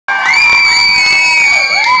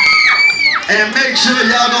And make sure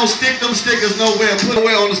y'all don't stick them stickers nowhere. Put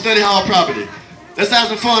away on the study hall property. Let's have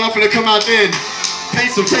some fun. I'm finna come out there and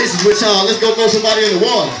paint some faces with y'all. Let's go throw somebody in the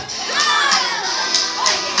water.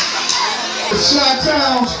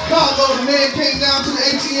 Chi-Town, Chicago, the man came down to the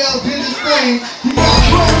ATL, did his thing. He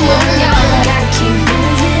got gotta keep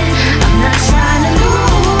moving. I'm not trying to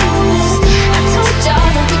lose. I told y'all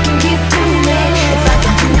that we can get through it. If I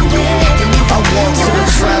can do it, then you can. I walked to the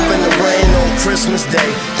trap in the rain on Christmas Day,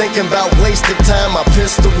 thinking about wasted time I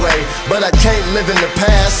pissed away. But I can't live in the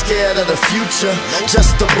past, scared of the future.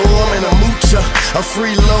 Just a boom and a moocher, a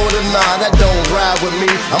freeloader, nah, that don't ride with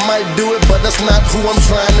me. I might do it, but that's not who I'm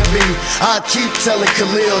trying to be. I keep telling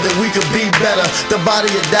Khalil that we could be better. The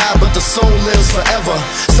body will die, but the soul lives forever.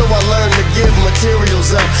 So I learned to give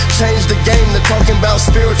materials up, change the game to talking about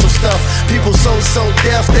spiritual stuff. People so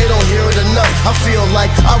deaf, they don't hear it enough. I feel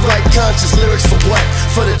like I write conscious lyrics for what?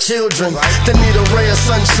 For the children that need a ray of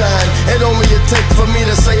sunshine. It only a take for me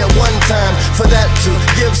to say it one time, for that to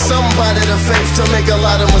give somebody the faith to make a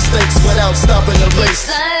lot of mistakes without stopping the race.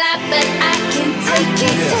 It's a lot, but I can take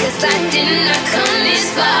it, cause I did not come this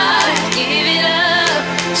far. Give it up,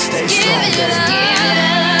 Stay give strong, it baby. up, give it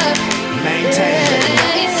up. Maintain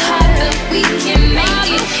it. It's hard, but we can make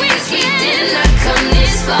it, cause we did not come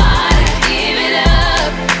this far. Give it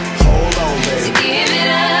up, Hold on, so baby. give it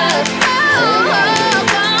up. Hold on,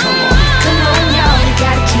 baby. Come on. Come on, y'all, we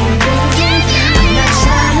gotta keep moving. I'm not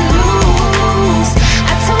trying to lose.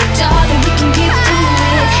 I told y'all that we can get through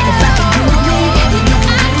it. If I can do it, then you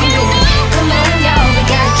can do it. Come on, y'all, we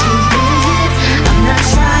gotta keep moving. I'm not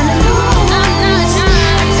trying to lose.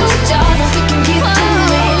 I told y'all that we can get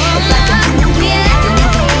through it. If I can do it, then you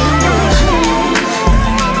can do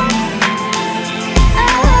it.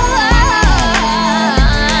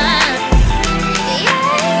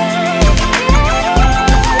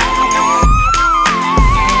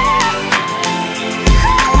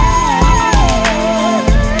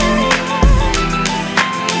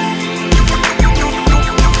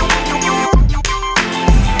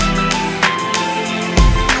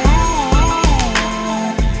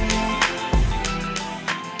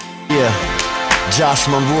 Yeah, Josh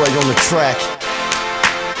Monroy on the track.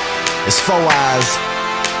 It's 4 eyes.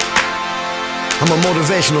 I'm a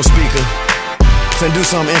motivational speaker. Finna do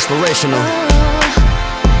something inspirational.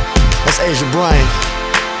 That's Asia Bryant.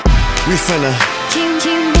 We finna Keep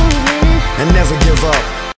moving. and never give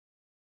up.